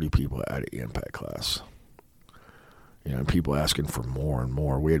 40 people at an impact class. You know, and people asking for more and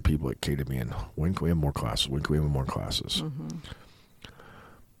more. We had people at KWN, when can we have more classes? When can we have more classes? Mm-hmm.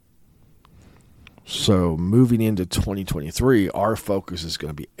 So moving into 2023, our focus is going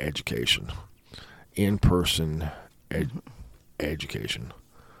to be education. In-person education.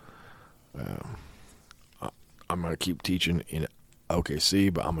 I'm going to keep teaching in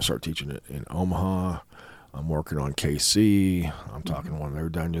OKC, but I'm going to start teaching it in Omaha. I'm working on KC. I'm talking to one of their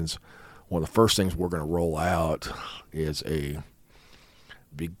dungeons. One of the first things we're going to roll out is a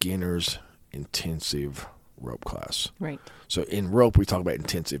beginner's intensive rope class. Right. So in rope, we talk about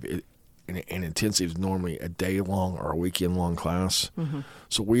intensive. And intensive is normally a day-long or a weekend-long class. Mm-hmm.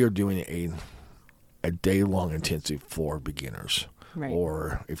 So we are doing a day-long intensive for beginners. Right.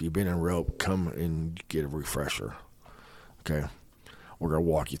 Or if you've been in rope, come and get a refresher. Okay. We're going to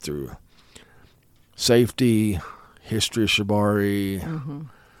walk you through safety, history of Shibari,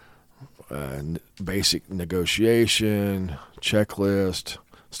 basic negotiation, checklist,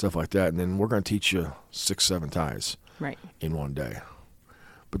 stuff like that. And then we're going to teach you 6-7 ties in one day.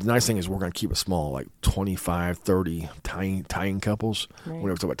 But the nice thing is we're going to keep it small, like 25, 30 tying couples. Right.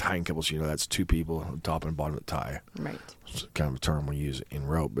 Whenever we talk about tying couples, you know, that's two people, top and bottom of the tie. Right. It's kind of a term we use in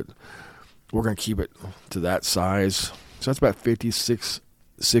rope. But we're going to keep it to that size. So that's about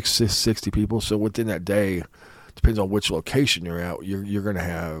 60 people. So within that day, depends on which location you're at, you're going to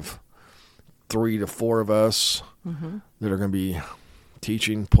have 3 to 4 of us that are going to be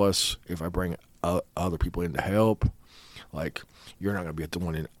teaching. Plus, if I bring other people in to help, like you're not going to be at the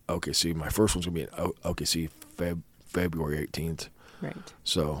one in OKC. My first one's going to be in OKC February 18th. Right.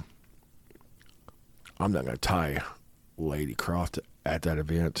 So I'm not going to tie Lady Croft at that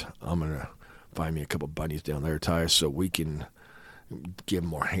event. I'm going to find me a couple bunnies down there to tie so we can give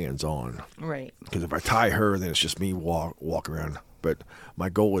more hands-on. Right. Because if I tie her, then it's just me walk around. But my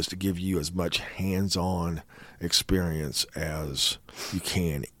goal is to give you as much hands-on experience as you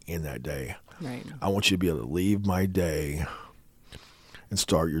can in that day. Right. I want you to be able to leave my day and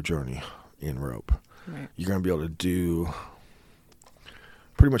start your journey in rope. Right. You're going to be able to do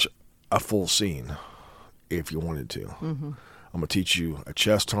pretty much a full scene if you wanted to. Mm-hmm. I'm going to teach you a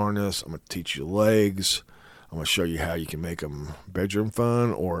chest harness. I'm going to teach you legs. I'm going to show you how you can make them bedroom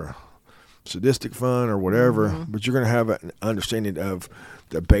fun or sadistic fun or whatever. Mm-hmm. But you're going to have an understanding of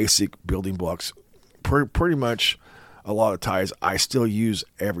the basic building blocks. Pretty much a lot of ties I still use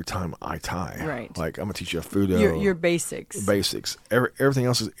every time I tie. Right. Like I'm going to teach you a Fudo. Your basics. Basics. Everything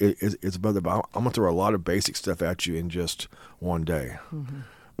else is above the. But I'm going to throw a lot of basic stuff at you in just one day. Mm-hmm.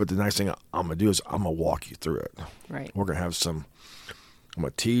 But the nice thing I'm gonna do is I'm gonna walk you through it. Right. We're gonna have some. I'm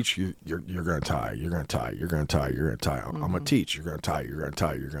gonna teach you. You're gonna tie. You're gonna tie. You're gonna tie. You're gonna tie. I'm gonna teach. You're gonna tie. You're gonna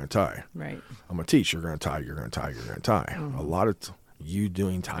tie. You're gonna tie. Right. I'm gonna teach. You're gonna tie. You're gonna tie. You're gonna tie. A lot of you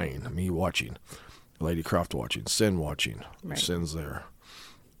doing tying, me watching, Lady Croft watching, Sin watching. Right. Sin's there.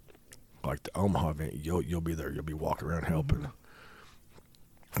 Like the Omaha event, you'll be there. You'll be walking around helping.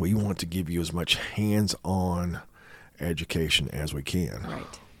 We want to give you as much hands-on education as we can.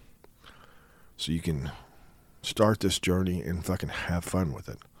 Right. So you can start this journey and fucking have fun with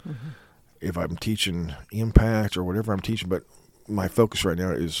it. If I'm teaching impact or whatever I'm teaching, but my focus right now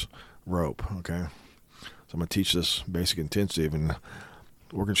is rope, okay? So I'm going to teach this basic intensive, and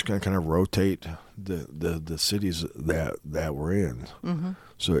we're just going to kind of rotate the cities that we're in.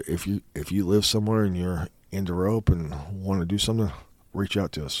 So if you live somewhere and you're into rope and want to do something, reach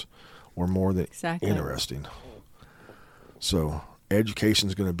out to us. We're more than interesting. So education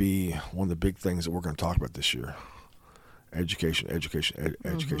is going to be one of the big things that we're going to talk about this year. Education.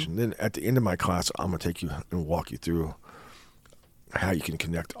 Then at the end of my class, I'm going to take you and walk you through how you can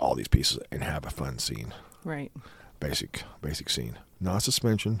connect all these pieces and have a fun scene. Right. Basic scene. Not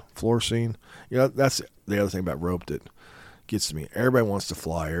suspension, floor scene. You know, that's the other thing about rope that gets to me. Everybody wants to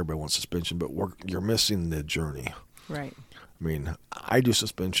fly, everybody wants suspension, but you're missing the journey. Right. I mean, I do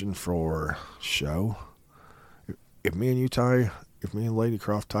suspension for show. If me and you tie, if me and Lady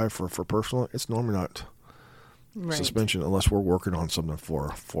Croft tie for personal, it's normally not suspension unless we're working on something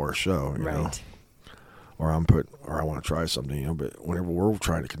for a show, you know. Or I want to try something, you know. But whenever we're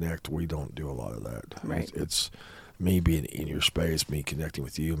trying to connect, we don't do a lot of that. Right. It's me being in your space, me connecting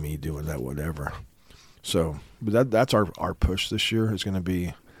with you, me doing that, whatever. So, but that's our push this year is going to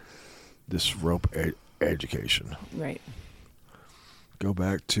be this rope education. Right. Go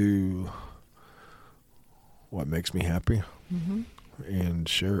back to what makes me happy and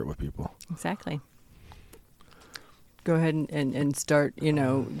share it with people. Exactly. Go ahead and start, you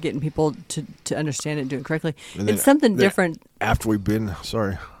know, getting people to understand it and do it correctly. It's something different. After we've been,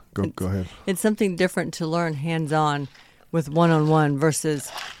 sorry, go ahead. It's something different to learn hands-on with one-on-one versus,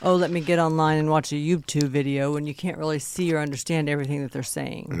 let me get online and watch a YouTube video when you can't really see or understand everything that they're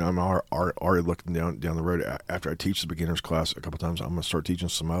saying. And I'm already looking down the road. After I teach the beginner's class a couple times, I'm going to start teaching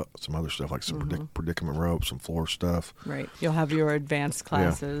some other stuff, like some predicament rope, some floor stuff. Right. You'll have your advanced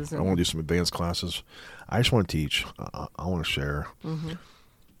classes. Yeah. I want to do some advanced classes. I just want to teach. I want to share.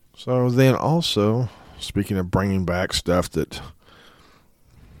 So then also, speaking of bringing back stuff that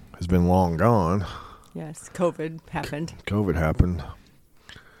has been long gone. Yes, COVID happened.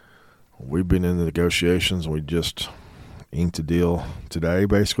 We've been in the negotiations. We just inked a deal today,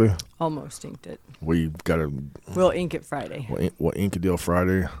 basically. Almost inked it. We've got to... We'll ink it Friday. We'll ink a deal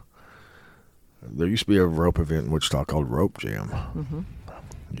Friday. There used to be a rope event in Wichita called Rope Jam.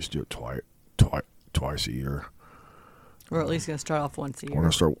 Used to do it twice a year. We're at least going to start off once a year. We're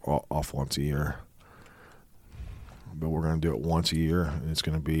going to start off once a year. But we're going to do it once a year, and it's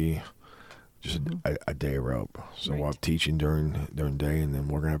going to be... just a day rope. So we'll have teaching during day, and then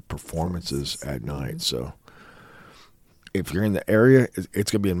we're going to have performances at night. So if you're in the area,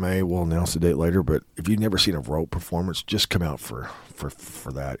 it's going to be in May. We'll announce the date later. But if you've never seen a rope performance, just come out for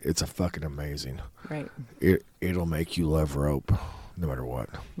that. It's a fucking amazing. Right. It'll make you love rope no matter what.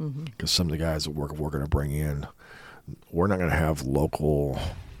 Because some of the guys that we're going to bring in, we're not going to have local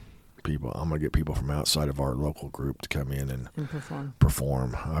people. I'm going to get people from outside of our local group to come in and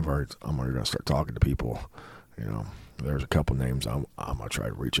perform. I'm already going to start talking to people. You know, there's a couple names I'm going to try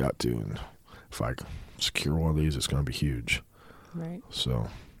to reach out to, and if I secure one of these, it's going to be huge. Right. So,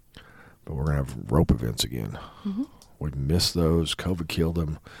 but we're going to have rope events again. We've missed those. COVID killed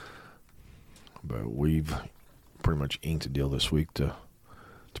them, but we've pretty much inked a deal this week to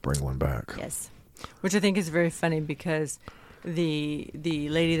bring one back. Yes, which I think is very funny because the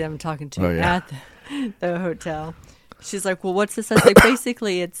lady that I'm talking to at the hotel, she's like, well, what's this? I was like,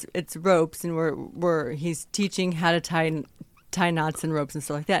 basically it's ropes, and he's teaching how to tie knots and ropes and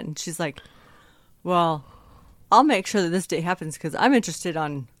stuff like that. And she's like, well, I'll make sure that this day happens because I'm interested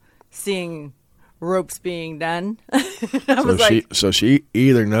on seeing ropes being done. So she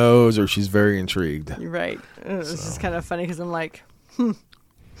either knows or she's very intrigued. Right. It's just kind of funny because I'm like,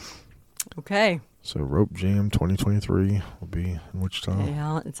 okay. So Rope Jam 2023 will be in Wichita.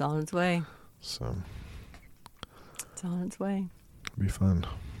 Yeah, it's on its way. So it's on its way. It'll be fun.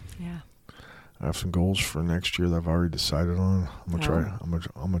 Yeah. I have some goals for next year that I've already decided on. I'm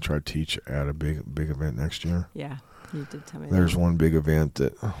gonna try to teach at a big event next year. Yeah, you did tell me. There's one big event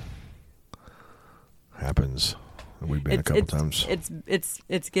that happens. We've been a couple times.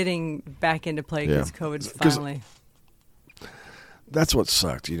 It's getting back into play because COVID's finally. that's what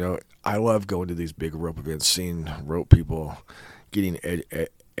sucked. I love going to these big rope events, seeing rope people getting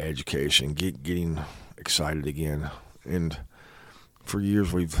education, getting excited again. And for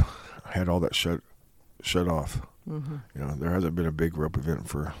years we've had all that shut off. Mm-hmm. There hasn't been a big rope event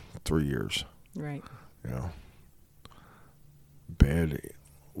for 3 years. Right. Bed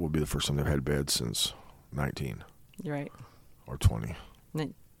will be the first time they've had bed since 19. Right. Or 20.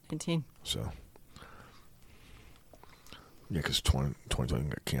 19. So, yeah, because 2020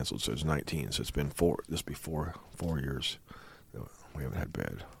 got canceled, so it's 19. So it's been 4 years that we haven't had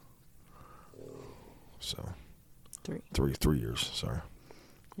bed. So, 3 years, sorry.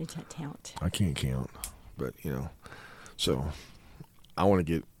 You can't count. I can't count, but, so I want to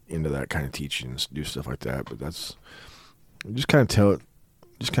get into that kind of teaching and do stuff like that, but that's, just kind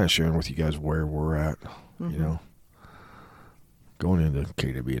of sharing with you guys where we're at, Mm-hmm. Going into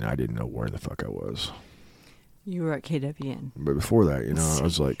KWN, I didn't know where the fuck I was. You were at KWN. But before that, I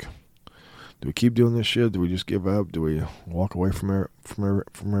was like, do we keep doing this shit? Do we just give up? Do we walk away from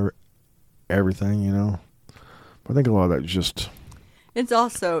everything, But I think a lot of that is just... It's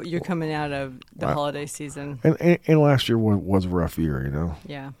also, you're coming out of the holiday season. And last year was a rough year,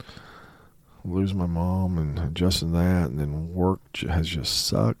 Yeah. Losing my mom and adjusting that, and then work has just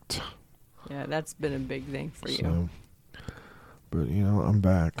sucked. Yeah, that's been a big thing for you. But, I'm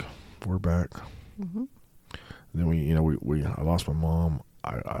back. We're back. Mm-hmm. Then I lost my mom.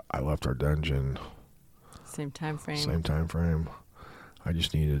 I left our dungeon. Same time frame. I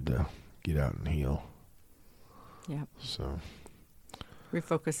just needed to get out and heal. Yeah. So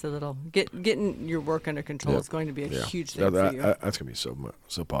refocus a little. Getting your work under control is going to be a huge thing for you. That's gonna be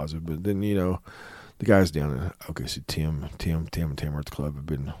so positive. But then the guys down in OKC, Tim and Tamara at the club have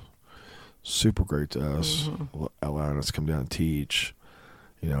been super great to us, allowing us to come down and teach.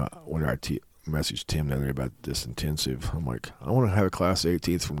 When I messaged Tim the other day about this intensive, I'm like, I want to have a class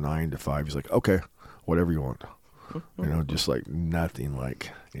 18th from 9 to 5. He's like, okay, whatever you want. Just like nothing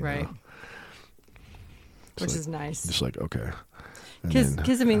like, right. know. Which is nice. Just like, okay. Because,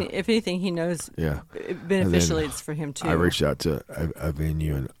 if anything, he knows beneficially it's for him too. I reached out to a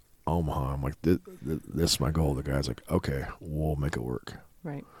venue in Omaha. I'm like, this is my goal. The guy's like, okay, we'll make it work.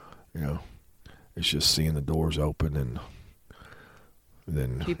 Right. It's just seeing the doors open, and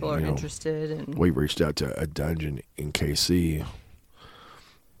then people are interested. And we reached out to a dungeon in KC.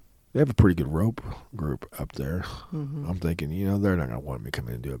 They have a pretty good rope group up there. Mm-hmm. I'm thinking, they're not going to want me to come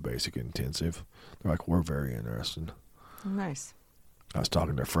in and do a basic intensive. They're like, we're very interested. Nice. I was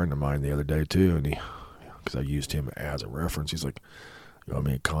talking to a friend of mine the other day, too, and because I used him as a reference, he's like, you want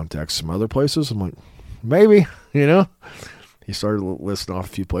me to contact some other places? I'm like, maybe, He started listing off a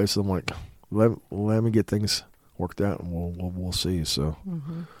few places. I'm like, let me get things worked out, and we'll see. So,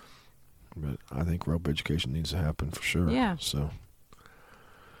 but I think rope education needs to happen for sure. Yeah. So,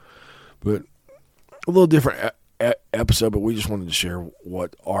 but a little different episode, but we just wanted to share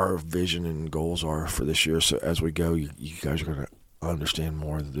what our vision and goals are for this year. So as we go, you guys are going to understand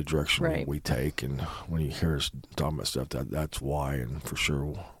more of the direction we take, and when you hear us talking about stuff, that's why, and for sure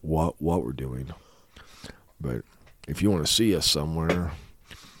what we're doing. But if you want to see us somewhere,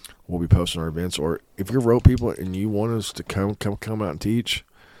 we'll be posting our events. Or if you're rope people and you want us to come out and teach,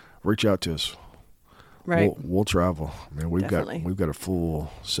 reach out to us. Right. We'll travel. We've Definitely. got a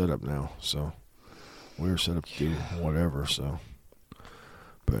full setup now, so we're set up to do whatever. So,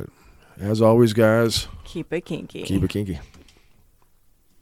 but as always, guys, keep it kinky. Keep it kinky.